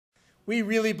we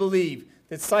really believe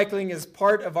that cycling is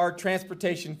part of our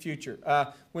transportation future.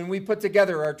 When we put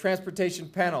together our transportation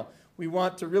panel, we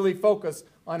want to really focus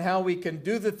on how we can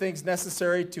do the things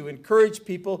necessary to encourage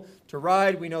people to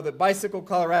ride. We know that Bicycle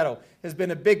Colorado has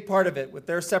been a big part of it with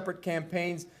their separate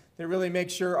campaigns that really make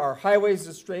sure our highways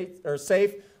are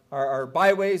safe, our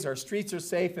byways, our streets are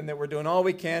safe, and that we're doing all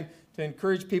we can to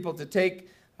encourage people to take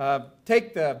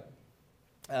the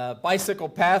bicycle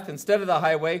path instead of the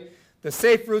highway. The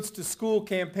Safe Routes to School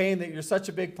campaign that you're such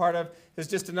a big part of is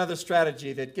just another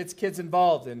strategy that gets kids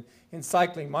involved in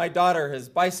cycling. My daughter has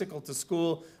bicycled to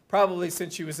school probably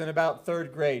since she was in about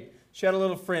 3rd grade. She had a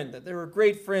little friend. They were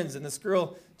great friends, and this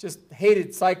girl just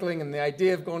hated cycling and the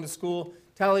idea of going to school.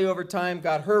 Tally over time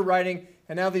got her riding,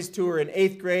 and now these two are in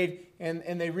 8th grade,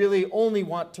 and they really only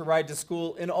want to ride to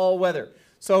school in all weather.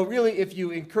 So really, if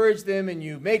you encourage them and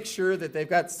you make sure that they've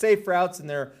got safe routes and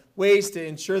there are ways to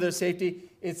ensure their safety,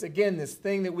 it's, again, this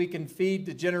thing that we can feed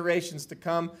to generations to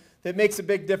come that makes a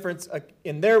big difference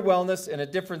in their wellness and a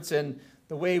difference in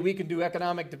the way we can do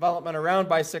economic development around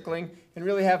bicycling and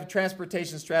really have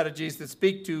transportation strategies that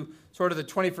speak to sort of the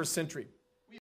 21st century.